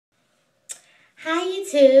Hi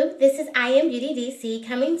YouTube, this is I Am Beauty DC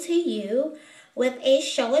coming to you with a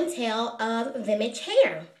show and tell of Vimage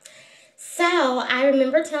Hair. So I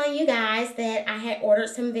remember telling you guys that I had ordered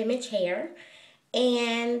some Vimage Hair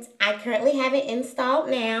and I currently have it installed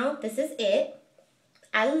now. This is it.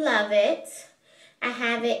 I love it. I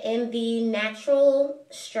have it in the natural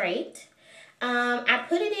straight. I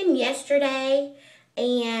put it in yesterday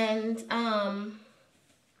and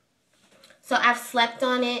so I've slept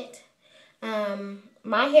on it.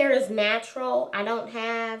 My hair is natural. I don't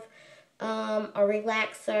have a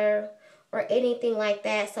relaxer or anything like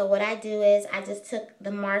that. So what I do is I just took the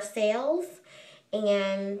Marcel's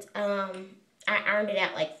and I ironed it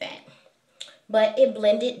out like that. But it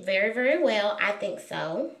blended very, very well. I think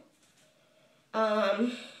so. Yeah,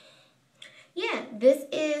 this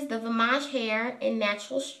is the Vimage Hair in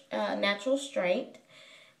natural straight.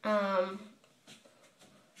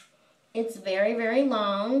 It's very, very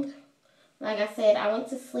long. Like I said, I went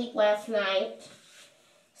to sleep last night,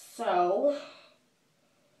 so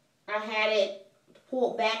I had it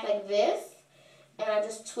pulled back like this, and I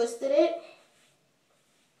just twisted it,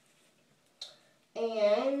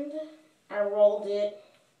 and I rolled it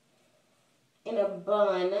in a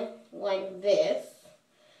bun like this,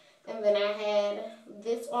 and then I had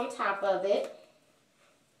this on top of it,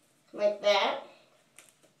 like that.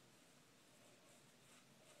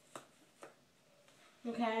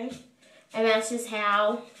 Okay. And that's just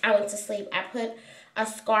how I went to sleep. I put a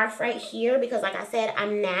scarf right here because, like I said,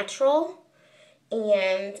 I'm natural.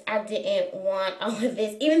 And I didn't want all of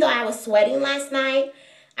this. Even though I was sweating last night,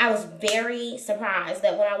 I was very surprised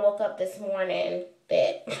that when I woke up this morning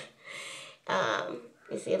that,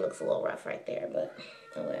 you see it looks a little rough right there, but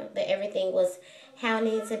oh well, that everything was how it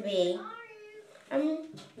needs to be. Now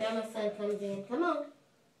my son comes in. Come on.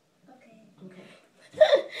 Okay.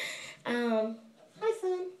 Hi,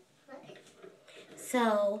 son.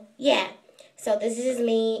 So, yeah. So, this is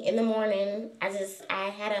me in the morning. I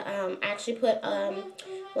had I actually put,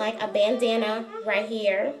 like a bandana right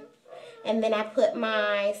here. And then I put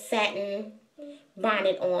my satin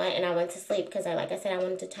bonnet on and I went to sleep because, like I said, I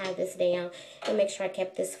wanted to tie this down and make sure I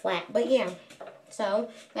kept this flat. But, yeah. So,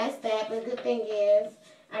 that's that. But the good thing is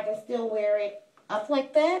I can still wear it up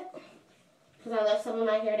like that because I left some of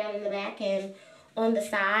my hair down in the back and on the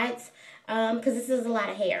sides because this is a lot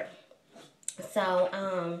of hair. So,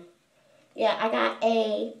 yeah, I got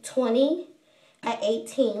a 20, a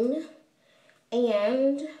 18,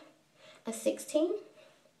 and a 16.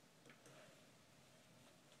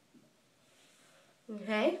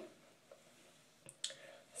 Okay.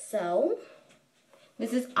 So,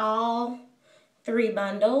 this is all 3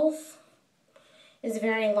 bundles. It's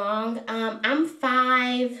very long. I'm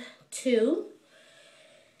 5'2".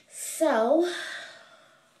 So,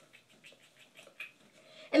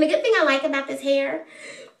 and the good thing I like about this hair,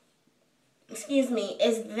 excuse me,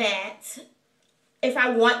 is that if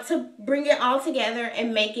I want to bring it all together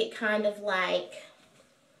and make it kind of like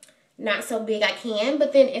not so big, I can.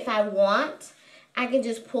 But then if I want, I can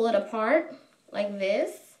just pull it apart like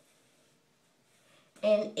this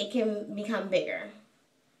and it can become bigger.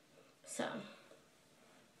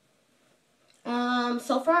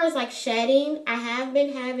 So far as like shedding, I have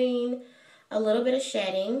been having a little bit of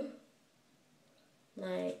shedding.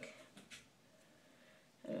 Like,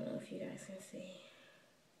 I don't know if you guys can see.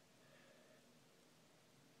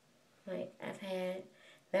 Like, I've had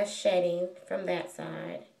that shedding from that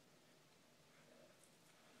side.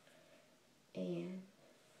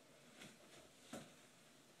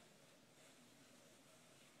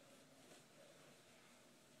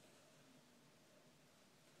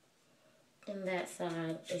 And that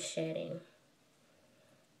side is shedding.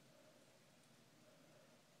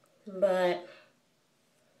 But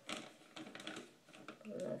I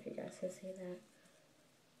don't know if you guys can see that.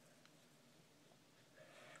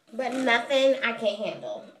 But nothing I can't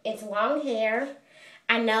handle. It's long hair.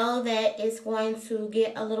 I know that it's going to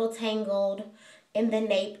get a little tangled in the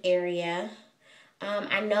nape area.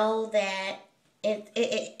 I know that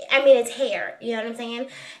I mean, it's hair. You know what I'm saying?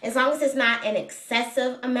 As long as it's not an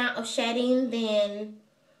excessive amount of shedding, then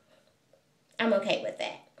I'm okay with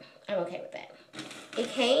that. I'm okay with that. It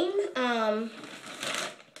came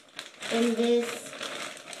in this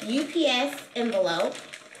UPS envelope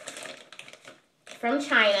from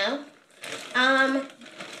China.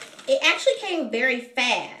 It actually came very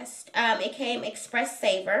fast. It came express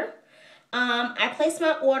saver. I placed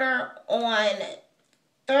my order on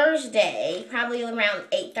Thursday, probably around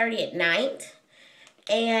 8:30 at night.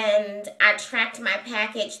 And I tracked my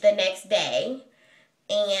package the next day.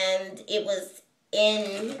 And it was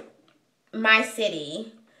in my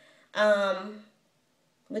city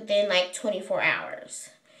within like 24 hours.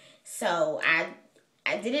 So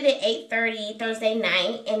I did it at 8:30 Thursday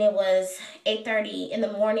night, and it was 8:30 in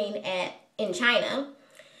the morning in China.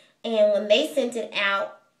 And when they sent it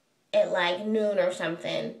out at like noon or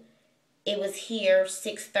something, it was here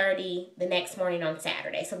 6:30 the next morning on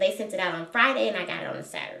Saturday. So they sent it out on Friday, and I got it on a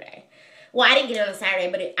Saturday. Well, I didn't get it on a Saturday,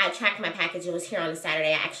 but I tracked my package. It was here on a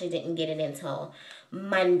Saturday. I actually didn't get it until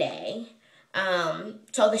Monday.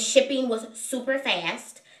 So the shipping was super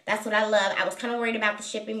fast. That's what I love. I was kind of worried about the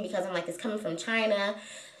shipping because I'm like, it's coming from China.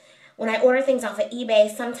 When I order things off of eBay,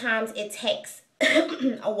 sometimes it takes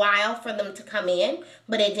a while for them to come in,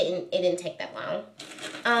 but it didn't take that long.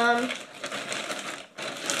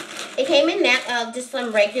 It came in just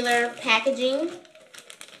some regular packaging,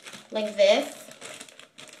 like this.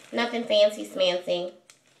 Nothing fancy smancy,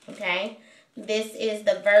 okay? This is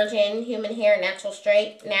the Virgin Human Hair Natural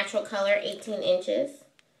Straight, Natural Color, 18 inches.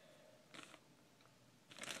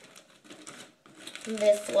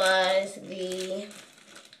 This was the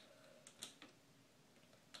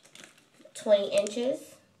 20 inches.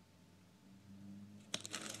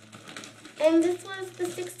 And this was the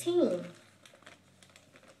 16.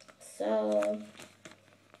 So,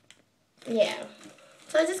 yeah.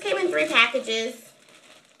 So it just came in 3 packages.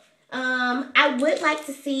 I would like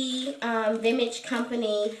to see Vimage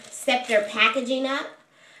Company step their packaging up,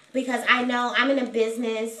 because I know I'm in a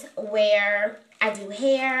business where I do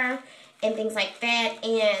hair and things like that,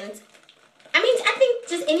 and I mean, I think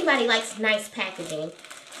just anybody likes nice packaging,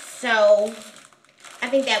 so I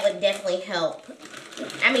think that would definitely help.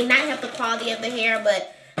 I mean, not help the quality of the hair,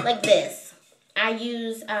 but like this. I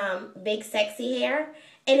use Big Sexy Hair,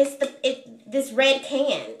 and it's this red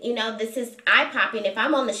can. You know, this is eye-popping. If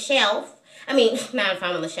I'm on the shelf, I mean, not if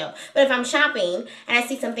I'm on the shelf, but if I'm shopping and I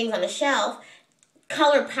see some things on the shelf,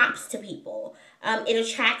 color pops to people. It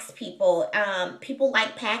attracts people. People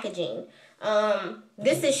like packaging.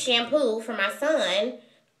 This is shampoo for my son,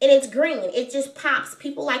 and it's green. It just pops.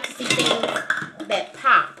 People like to see things that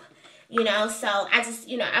pop, you know. So I just,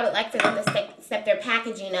 you know, I would like for them to step their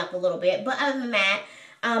packaging up a little bit. But other than that,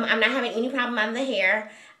 I'm not having any problem on the hair.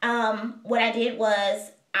 What I did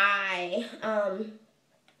was I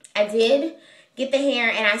did get the hair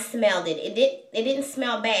and I smelled it. It didn't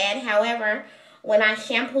smell bad. However, when I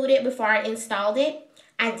shampooed it before I installed it,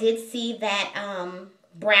 I did see that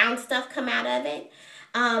brown stuff come out of it.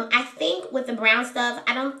 I think with the brown stuff,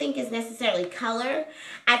 I don't think it's necessarily color.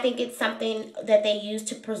 I think it's something that they use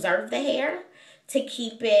to preserve the hair, to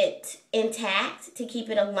keep it intact, to keep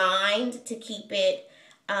it aligned, to keep it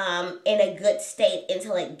in a good state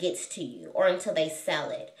until it gets to you or until they sell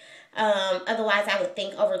it. Otherwise, I would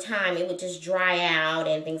think over time it would just dry out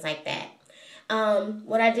and things like that.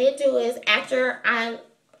 What I did do is after I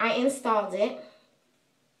installed it,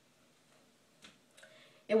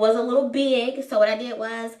 it was a little big, so what I did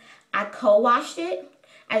was I co-washed it.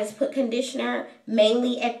 I just put conditioner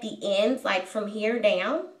mainly at the ends, like from here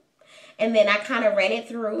down, and then I kind of ran it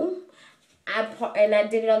through. And I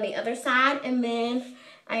did it on the other side, and then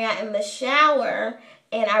I got in the shower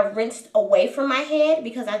and I rinsed away from my head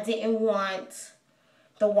because I didn't want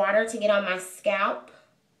the water to get on my scalp,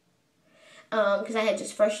 because I had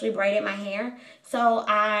just freshly braided my hair. So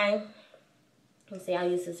let's see, I'll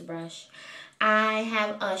use this brush. I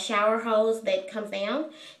have a shower hose that comes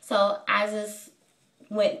down, so I just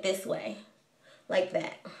went this way, like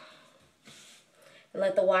that, and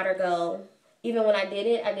let the water go. Even when I did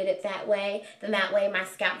it that way. Then that way my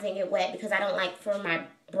scalp didn't get wet, because I don't like for my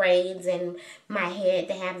braids and my head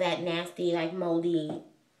to have that nasty, like moldy,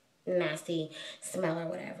 nasty smell or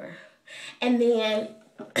whatever. And then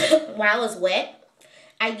while it was wet,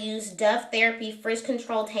 I used Dove Therapy Frizz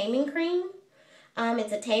Control Taming Cream.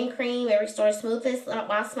 It's a tame cream. It restores smoothness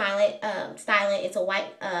while styling. It's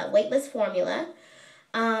a weightless formula.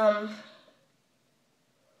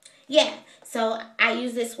 Yeah, so I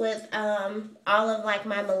use this with all of like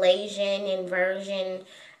my Malaysian and Virgin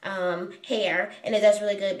hair, and it does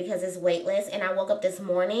really good because it's weightless. And I woke up this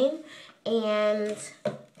morning and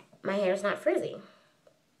my hair is not frizzy.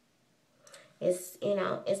 It's, you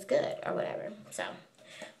know, it's good or whatever. So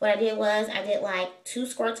what I did was I did like 2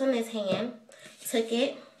 squirts on this hand, took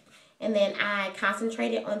it, and then I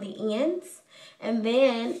concentrated on the ends, and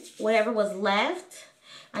then whatever was left,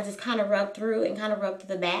 I just kind of rubbed through and kind of rubbed to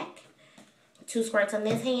the back. 2 squirts on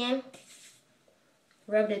this hand,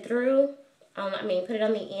 rubbed it through. Put it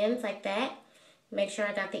on the ends like that. Make sure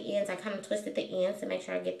I got the ends. I kind of twisted the ends to make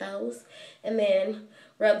sure I get those, and then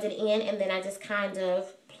rubbed it in, and then I just kind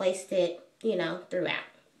of placed it, you know, throughout.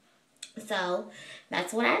 So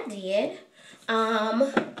that's what I did.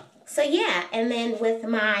 So yeah, and then with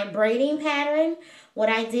my braiding pattern, what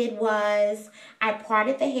I did was I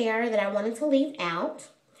parted the hair that I wanted to leave out,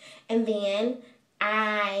 and then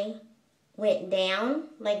I went down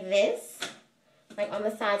like this, like on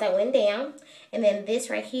the sides I went down, and then this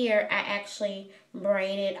right here I actually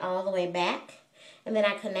braided all the way back, and then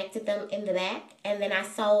I connected them in the back, and then I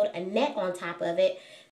sewed a net on top of it